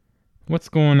What's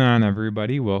going on,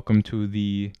 everybody? Welcome to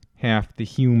the Half the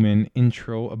Human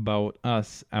Intro About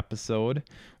Us episode,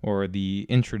 or the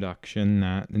introduction,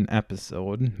 not an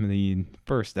episode. The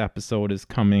first episode is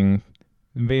coming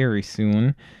very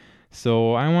soon.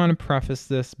 So I want to preface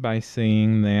this by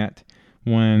saying that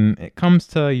when it comes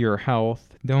to your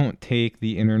health, don't take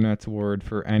the internet's word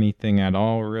for anything at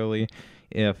all, really.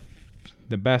 If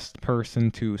the best person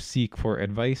to seek for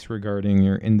advice regarding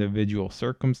your individual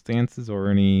circumstances or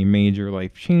any major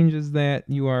life changes that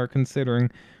you are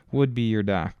considering would be your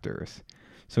doctors.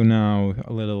 So, now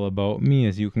a little about me,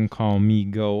 as you can call me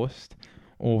Ghost.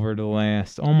 Over the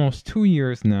last almost 2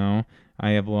 years now,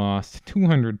 I have lost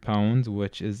 200 pounds,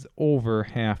 which is over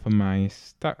half of my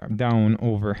down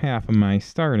over half of my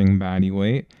starting body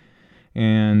weight,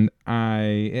 and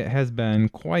it has been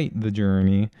quite the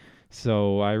journey.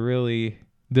 So I really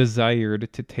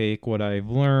desired to take what I've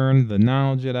learned, the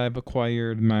knowledge that I've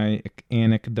acquired, my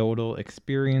anecdotal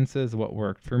experiences, what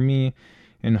worked for me,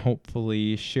 and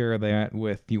hopefully share that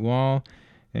with you all.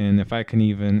 And if I can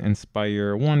even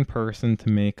inspire one person to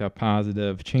make a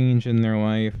positive change in their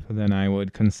life, then I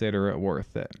would consider it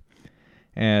worth it.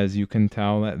 As you can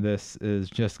tell, that this is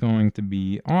just going to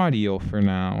be audio for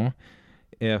now.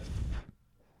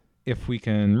 If we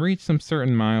can reach some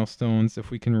certain milestones, if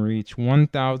we can reach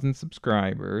 1,000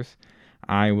 subscribers,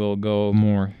 I will go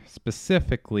more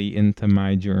specifically into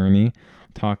my journey,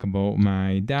 talk about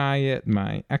my diet,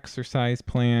 my exercise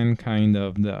plan, kind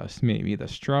of maybe the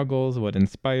struggles, what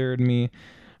inspired me.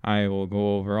 I will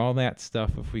go over all that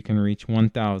stuff if we can reach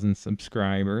 1,000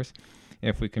 subscribers.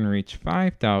 If we can reach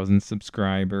 5,000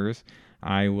 subscribers,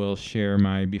 I will share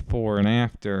my before and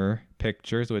after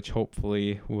pictures, which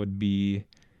hopefully would be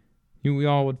we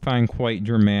all would find quite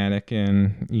dramatic,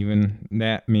 and even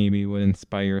that maybe would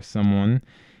inspire someone.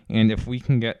 And if we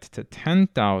can get to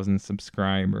 10,000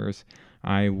 subscribers,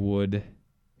 I would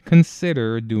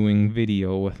consider doing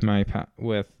video with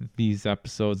with these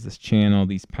episodes, this channel,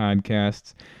 these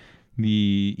podcasts.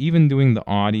 Even doing the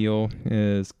audio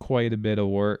is quite a bit of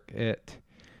work.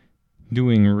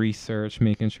 Doing research,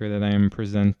 making sure that I am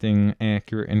presenting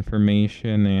accurate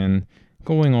information and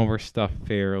going over stuff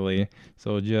fairly.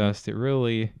 So it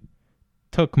really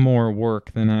took more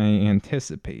work than I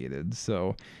anticipated.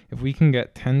 So if we can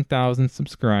get 10,000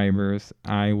 subscribers,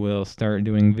 I will start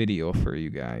doing video for you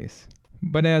guys.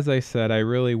 But as I said, I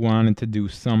really wanted to do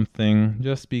something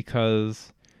just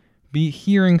because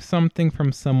hearing something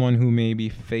from someone who maybe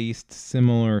faced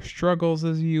similar struggles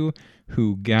as you,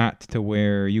 who got to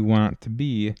where you want to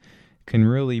be, can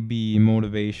really be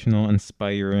motivational,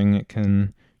 inspiring. It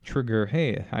can trigger,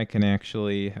 hey, I can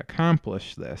actually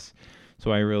accomplish this.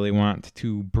 So I really want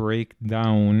to break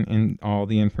down in all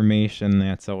the information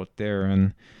that's out there,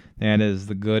 and that is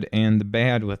the good and the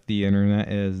bad with the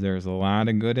internet. Is there's a lot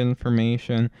of good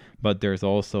information, but there's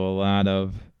also a lot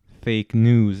of fake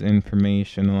news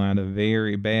information, a lot of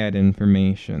very bad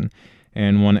information.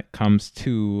 And when it comes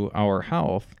to our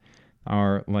health,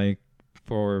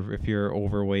 for if you're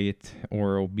overweight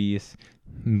or obese,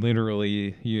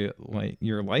 literally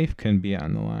your life can be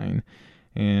on the line.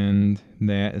 And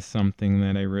that is something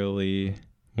that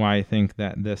why I think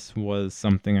that this was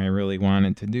something I really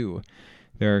wanted to do.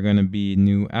 There are going to be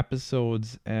new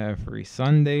episodes every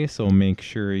Sunday, so make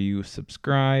sure you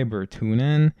subscribe or tune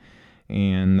in,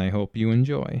 and I hope you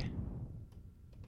enjoy.